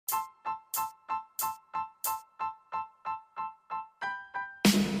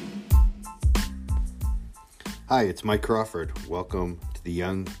Hi, it's Mike Crawford. Welcome to the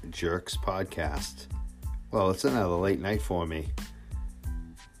Young Jerks podcast. Well, it's another late night for me.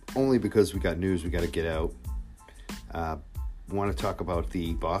 Only because we got news we got to get out. Want to talk about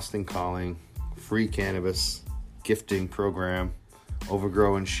the Boston Calling free cannabis gifting program,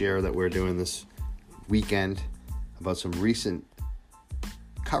 Overgrow and Share, that we're doing this weekend, about some recent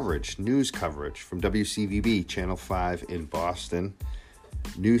news coverage from WCVB, Channel 5 in Boston.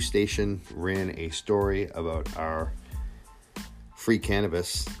 News station ran a story about our free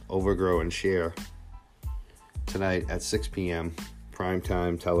cannabis, Overgrow and Share, tonight at 6 p.m.,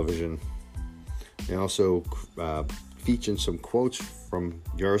 primetime television. They also featured some quotes from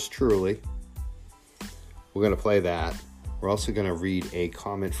yours truly. We're going to play that. We're also going to read a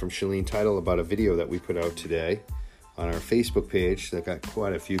comment from Shalene Title about a video that we put out today on our Facebook page that got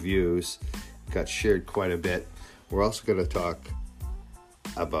quite a few views, got shared quite a bit. We're also going to talk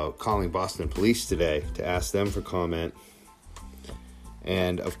about calling Boston police today to ask them for comment.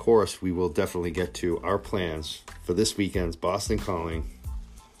 And of course, we will definitely get to our plans for this weekend's Boston Calling,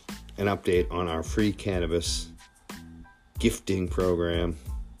 an update on our free cannabis gifting program,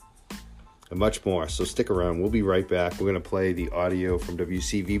 and much more. So stick around. We'll be right back. We're going to play the audio from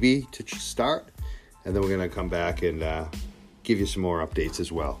WCVB to start, and then we're going to come back and give you some more updates as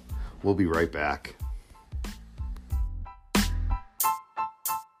well. We'll be right back.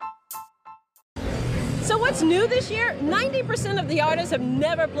 So what's new this year? 90% of the artists have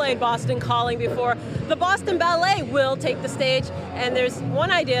never played Boston Calling before. The Boston Ballet will take the stage, and there's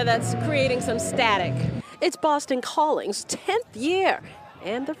one idea that's creating some static. It's Boston Calling's 10th year,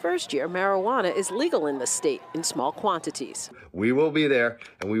 and the first year marijuana is legal in the state in small quantities. We will be there,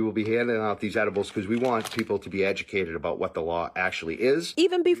 and we will be handing out these edibles because we want people to be educated about what the law actually is.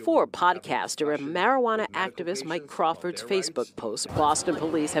 Even before podcaster and marijuana activist Mike Crawford's Facebook post, Boston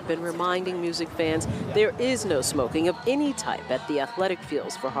police have been reminding music fans there is no smoking of any type at the athletic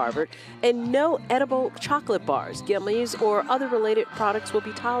fields for Harvard, and no edible chocolate bars, gummies, or other related products will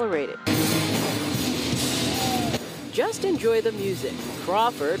be tolerated. Just enjoy the music.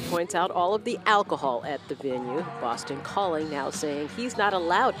 Crawford points out all of the alcohol at the venue. Boston Calling now saying he's not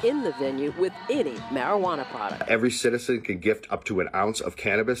allowed in the venue with any marijuana product. Every citizen can gift up to an ounce of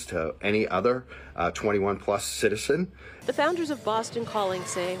cannabis to any other 21-plus citizen. The founders of Boston Calling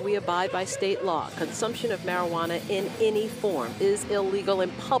saying we abide by state law. Consumption of marijuana in any form is illegal in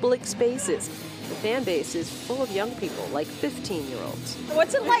public spaces. The fan base is full of young people, like 15-year-olds.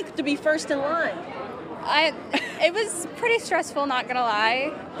 What's it like to be first in line? It was pretty stressful, not gonna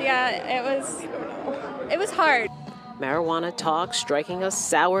lie. Yeah, it was hard. Marijuana talk striking a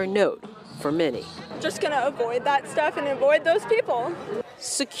sour note for many. Just gonna avoid that stuff and avoid those people.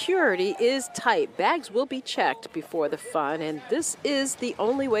 Security is tight. Bags will be checked before the fun, and this is the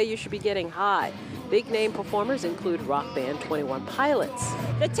only way you should be getting high. Big-name performers include rock band 21 Pilots.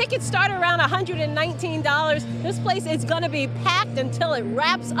 The tickets start around $119. This place is going to be packed until it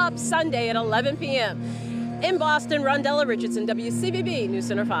wraps up Sunday at 11 p.m. In Boston, Rondella Richardson, WCVB News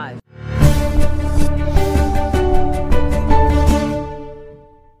Center 5.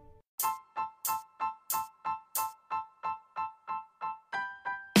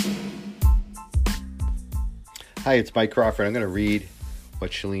 Hi, it's Mike Crawford. I'm going to read what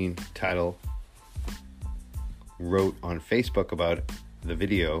Shalene Title wrote on Facebook about the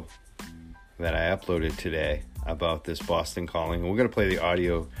video that I uploaded today about this Boston Calling. And we're going to play the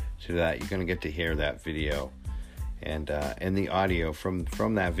audio to that. You're going to get to hear that video. And the audio from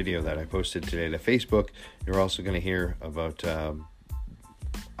that video that I posted today to Facebook, you're also going to hear about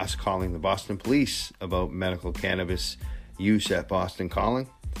us calling the Boston police about medical cannabis use at Boston Calling.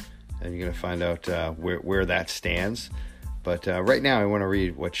 And you're going to find out where that stands. But right now I want to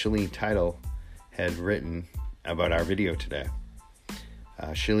read what Shalene Title had written about our video today.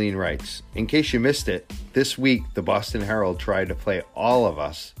 Shalene writes, in case you missed it, this week the Boston Herald tried to play all of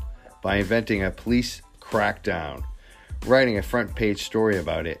us by inventing a police crackdown, writing a front page story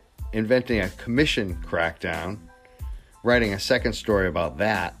about it, inventing a commission crackdown, writing a second story about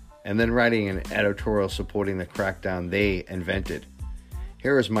that, and then writing an editorial supporting the crackdown they invented.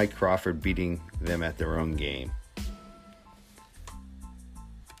 Here is Mike Crawford beating them at their own game.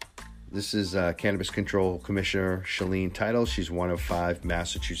 This is Cannabis Control Commissioner Shalene Title. She's one of 5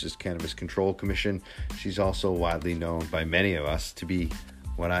 Massachusetts Cannabis Control Commission. She's also widely known by many of us to be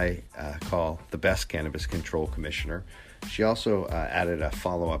what I call the best Cannabis Control Commissioner. She also added a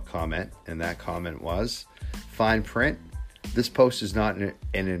follow-up comment, and that comment was, fine print, this post is not an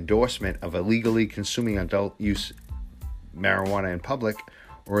endorsement of illegally consuming adult use marijuana in public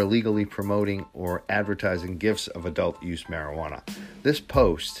or illegally promoting or advertising gifts of adult use marijuana. This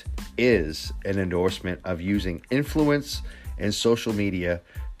post is an endorsement of using influence and social media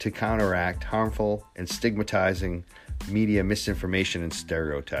to counteract harmful and stigmatizing media misinformation and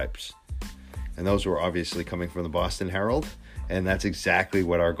stereotypes. And those were obviously coming from the Boston Herald, and that's exactly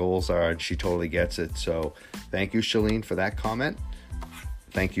what our goals are, and she totally gets it. So thank you, Shalene, for that comment.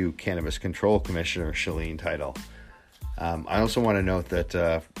 Thank you, Cannabis Control Commissioner Shalene Title. I also want to note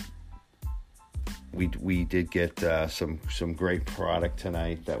that we did get some great product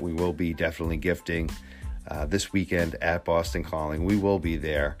tonight that we will be definitely gifting this weekend at Boston Calling. We will be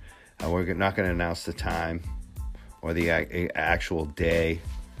there. We're not going to announce the time or the actual day,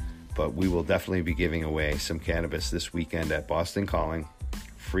 but we will definitely be giving away some cannabis this weekend at Boston Calling.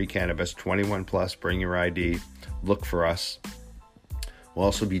 Free cannabis, 21 plus, bring your ID, look for us. We'll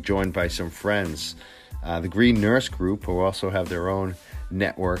also be joined by some friends. The Green Nurse Group, who also have their own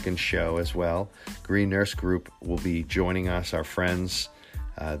network and show as well. Green Nurse Group will be joining us, our friends.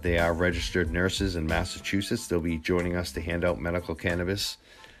 They are registered nurses in Massachusetts. They'll be joining us to hand out medical cannabis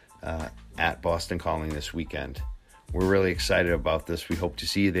at Boston Calling this weekend. We're really excited about this. We hope to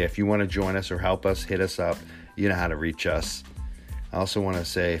see you there. If you want to join us or help us, hit us up. You know how to reach us. I also want to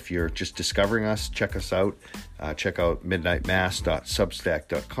say, if you're just discovering us, check us out. Check out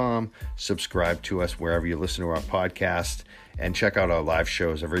midnightmass.substack.com. Subscribe to us wherever you listen to our podcast. And check out our live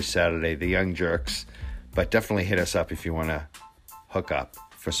shows every Saturday, The Young Jerks. But definitely hit us up if you want to hook up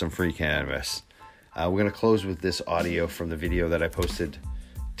for some free cannabis. We're going to close with this audio from the video that I posted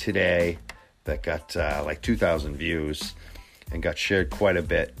today that got like 2,000 views and got shared quite a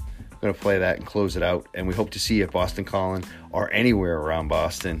bit. I'm going to play that and close it out, and we hope to see you at Boston Calling or anywhere around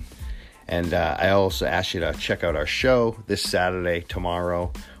Boston. And I also ask you to check out our show this Saturday,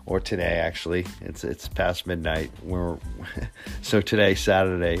 tomorrow, or today. Actually, it's past midnight. So today,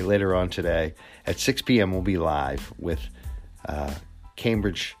 Saturday, later on today at 6 p.m. we'll be live with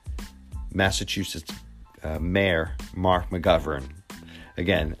Cambridge, Massachusetts Mayor Mark McGovern.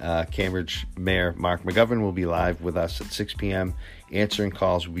 Again, Cambridge Mayor Mark McGovern will be live with us at 6 p.m. Answering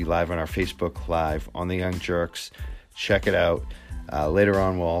calls will be live on our Facebook Live on The Young Jerks. Check it out. Later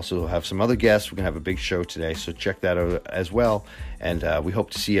on, we'll also have some other guests. We're going to have a big show today, so check that out as well. And we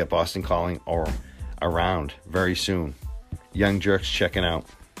hope to see you at Boston Calling or around very soon. Young Jerks checking out.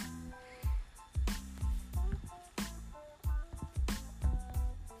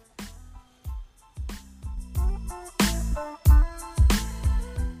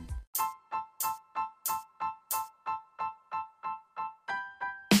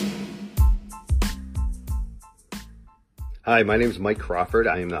 Hi, my name is Mike Crawford.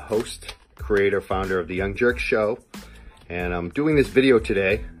 I am the host, creator, founder of The Young Jerks Show. And I'm doing this video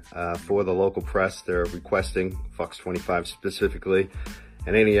today for the local press. They're requesting, Fox 25 specifically,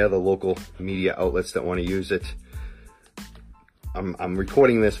 and any other local media outlets that want to use it. I'm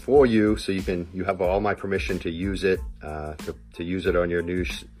recording this for you so you have all my permission to use it, to use it on your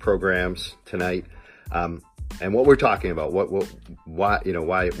news programs tonight. And what we're talking about, why do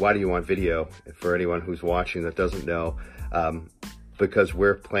you want video? For anyone who's watching that doesn't know, because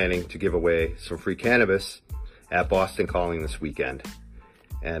we're planning to give away some free cannabis at Boston Calling this weekend.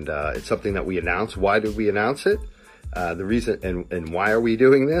 And it's something that we announced. Why did we announce it? The reason, and why are we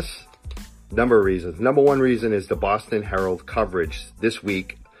doing this? Number of reasons. Number one reason is the Boston Herald coverage this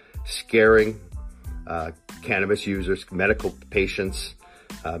week, scaring cannabis users, medical patients,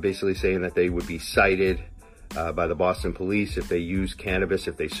 basically saying that they would be cited by the Boston police if they use cannabis,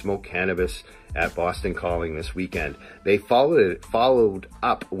 if they smoke cannabis at Boston Calling this weekend. They followed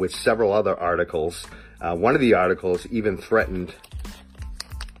up with several other articles. One of the articles even threatened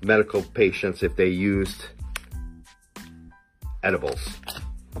medical patients if they used edibles.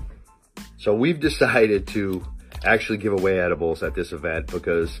 So we've decided to actually give away edibles at this event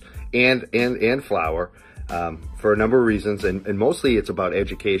because, and flour, for a number of reasons, and mostly it's about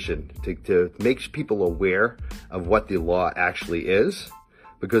education, to make people aware of what the law actually is,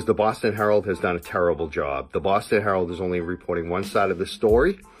 because the Boston Herald has done a terrible job. The Boston Herald is only reporting one side of the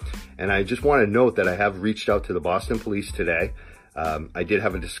story, and I just want to note that I have reached out to the Boston police today. I did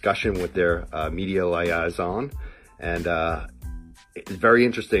have a discussion with their media liaison, and it's very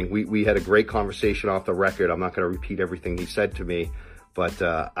interesting. We had a great conversation off the record. I'm not going to repeat everything he said to me, but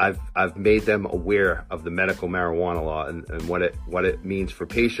I've made them aware of the medical marijuana law and what it means for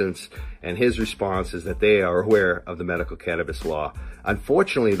patients. And his response is that they are aware of the medical cannabis law.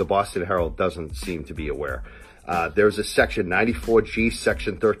 Unfortunately, the Boston Herald doesn't seem to be aware. There's a section 94G,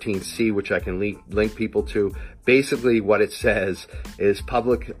 section 13C, which I can link people to. Basically, what it says is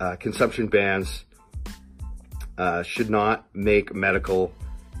public consumption bans should not make medical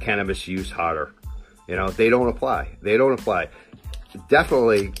cannabis use harder. You know, they don't apply. They don't apply.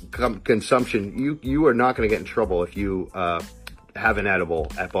 Definitely consumption. You are not going to get in trouble if you have an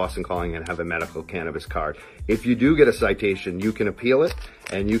edible at Boston Calling and have a medical cannabis card. If you do get a citation, you can appeal it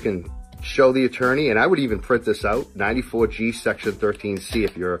and you can show the attorney, and I would even print this out, 94G section 13C,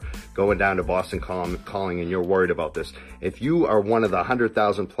 if you're going down to Boston Calling and you're worried about this. If you are one of the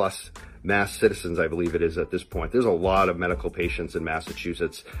 100,000 plus mass citizens, I believe it is at this point, there's a lot of medical patients in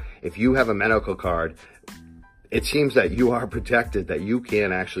Massachusetts. If you have a medical card, it seems that you are protected, that you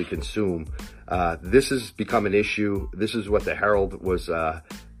can actually consume. This has become an issue. This is what the Herald was,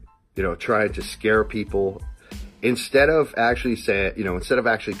 trying to scare people. Instead of actually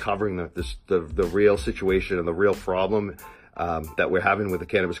covering the real situation and the real problem that we're having with the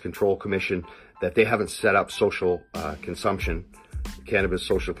Cannabis Control Commission, that they haven't set up social consumption, cannabis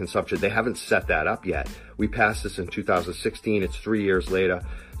social consumption. They haven't set that up yet. We passed this in 2016. It's 3 years later.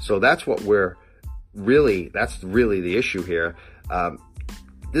 So that's what that's really the issue here.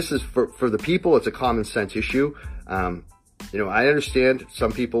 This is for the people. It's a common sense issue. I understand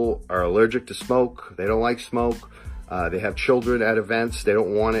some people are allergic to smoke. They don't like smoke. They have children at events. They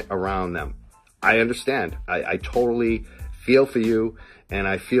don't want it around them. I understand. I totally feel for you. And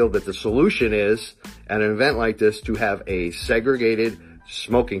I feel that the solution is at an event like this to have a segregated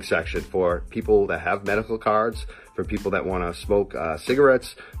smoking section for people that have medical cards, for people that want to smoke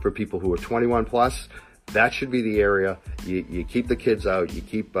cigarettes, for people who are 21 plus. That should be the area. You keep the kids out. You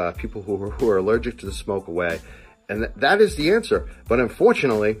keep people who are allergic to the smoke away. And that is the answer. But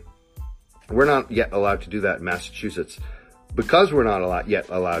unfortunately, we're not yet allowed to do that in Massachusetts. Because we're not yet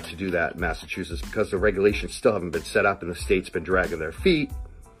allowed to do that in Massachusetts, because the regulations still haven't been set up and the state's been dragging their feet,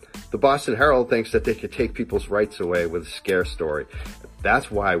 the Boston Herald thinks that they could take people's rights away with a scare story.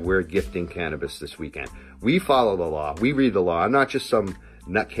 That's why we're gifting cannabis this weekend. We follow the law. We read the law. I'm not just some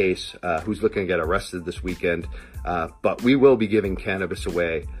nutcase who's looking to get arrested this weekend, but we will be giving cannabis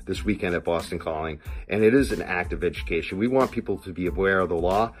away this weekend at Boston Calling, and it is an act of education. We want people to be aware of the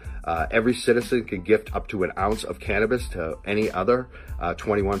law. Every citizen can gift up to an ounce of cannabis to any other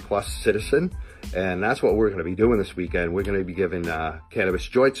 21 plus citizen, and that's what we're going to be doing this weekend. We're going to be giving cannabis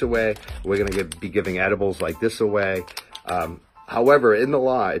joints away. We're going to be giving edibles like this away. However, in the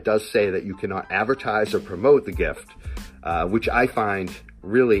law, it does say that you cannot advertise or promote the gift, which I find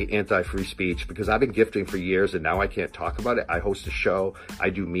really anti-free speech, because I've been gifting for years and now I can't talk about it. I host a show.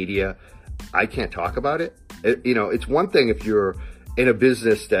 I do media. I can't talk about it. It's one thing if you're in a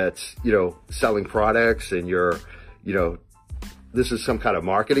business that's, selling products and this is some kind of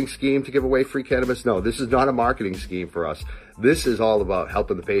marketing scheme to give away free cannabis. No, this is not a marketing scheme for us. This is all about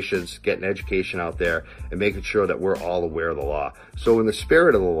helping the patients, getting education out there, and making sure that we're all aware of the law. So in the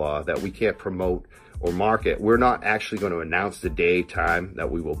spirit of the law that we can't promote or market, we're not actually going to announce the day, time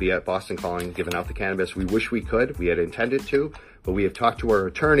that we will be at Boston Calling giving out the cannabis. We wish we could. We had intended to, but we have talked to our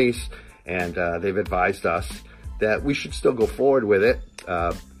attorneys, and they've advised us that we should still go forward with it.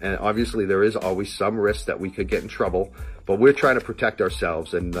 And obviously there is always some risk that we could get in trouble, but we're trying to protect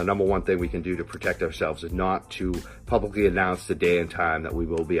ourselves. And the number one thing we can do to protect ourselves is not to publicly announce the day and time that we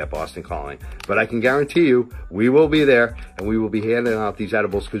will be at Boston Calling. But I can guarantee you, we will be there and we will be handing out these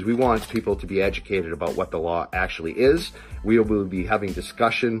edibles because we want people to be educated about what the law actually is. We will be having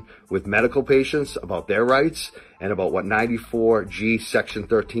discussion with medical patients about their rights and about what 94G section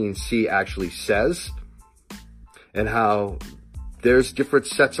 13C actually says, and how there's different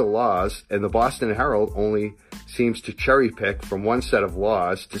sets of laws, and the Boston Herald only seems to cherry pick from one set of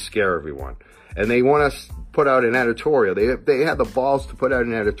laws to scare everyone. And they want us to put out an editorial. They had the balls to put out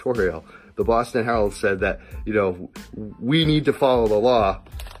an editorial. The Boston Herald said that, we need to follow the law,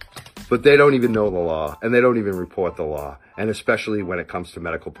 but they don't even know the law, and they don't even report the law, and especially when it comes to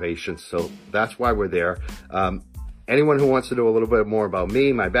medical patients. So that's why we're there. Anyone who wants to know a little bit more about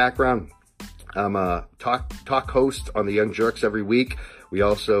me, my background, I'm a talk host on the Young Jerks every week. We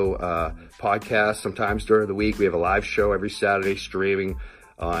also podcast sometimes during the week. We have a live show every Saturday streaming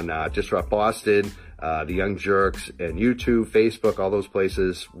on Disrupt Boston, the Young Jerks, and YouTube, Facebook, all those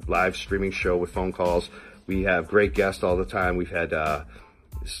places. Live streaming show with phone calls. We have great guests all the time. We've had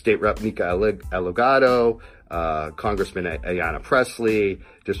State Rep Nika Elugado, Congressman Ayanna Presley,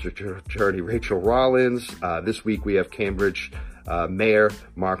 District Attorney Rachel Rollins. This week we have Cambridge Mayor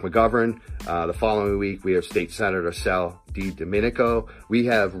Mark McGovern. The following week, we have State Senator Sal DiDomenico. We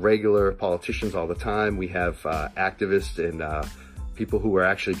have regular politicians all the time. We have activists and people who are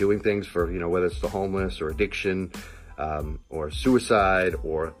actually doing things for, whether it's the homeless or addiction or suicide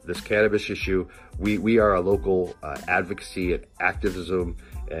or this cannabis issue. We are a local advocacy and activism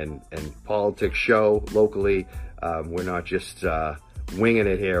and politics show locally. We're not just winging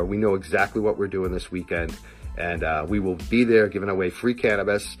it here. We know exactly what we're doing this weekend. And we will be there giving away free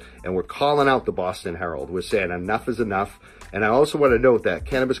cannabis. And we're calling out the Boston Herald. We're saying enough is enough. And I also want to note that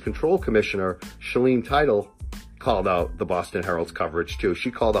Cannabis Control Commissioner Shalene Title called out the Boston Herald's coverage too. She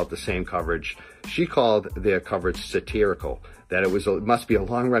called out the same coverage. She called their coverage satirical, that it must be a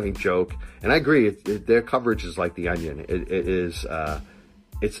long-running joke. And I agree, their coverage is like The Onion.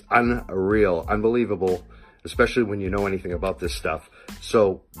 It's unreal, unbelievable, especially when you know anything about this stuff.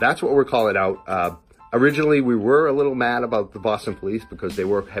 So that's what we're calling out. Originally, we were a little mad about the Boston police because they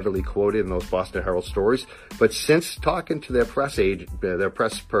were heavily quoted in those Boston Herald stories. But since talking to their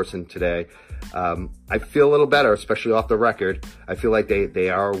press person today, I feel a little better, especially off the record. I feel like they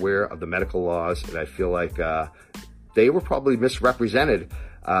are aware of the medical laws, and I feel like they were probably misrepresented.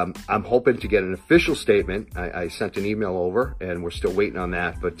 I'm hoping to get an official statement. I sent an email over, and we're still waiting on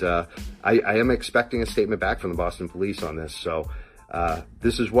that. But I am expecting a statement back from the Boston police on this. So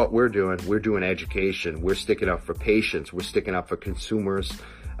this is what we're doing. We're doing education. We're sticking up for patients. We're sticking up for consumers.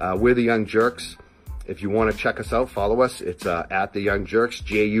 We're the Young Jerks. If you want to check us out, follow us. It's at the Young Jerks.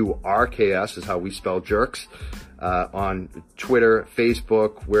 JURKS is how we spell jerks. On Twitter,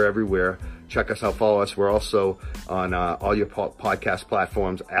 Facebook, we're everywhere. Check us out, follow us. We're also on all your podcast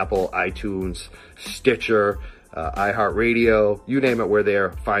platforms, Apple, iTunes, Stitcher, iHeartRadio, you name it, we're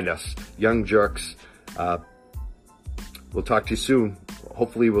there. Find us, Young Jerks. We'll talk to you soon.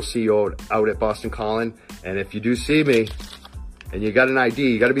 Hopefully we'll see you out at Boston Calling. And if you do see me and you got an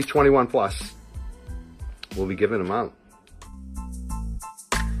ID, you got to be 21 plus. We'll be giving them out.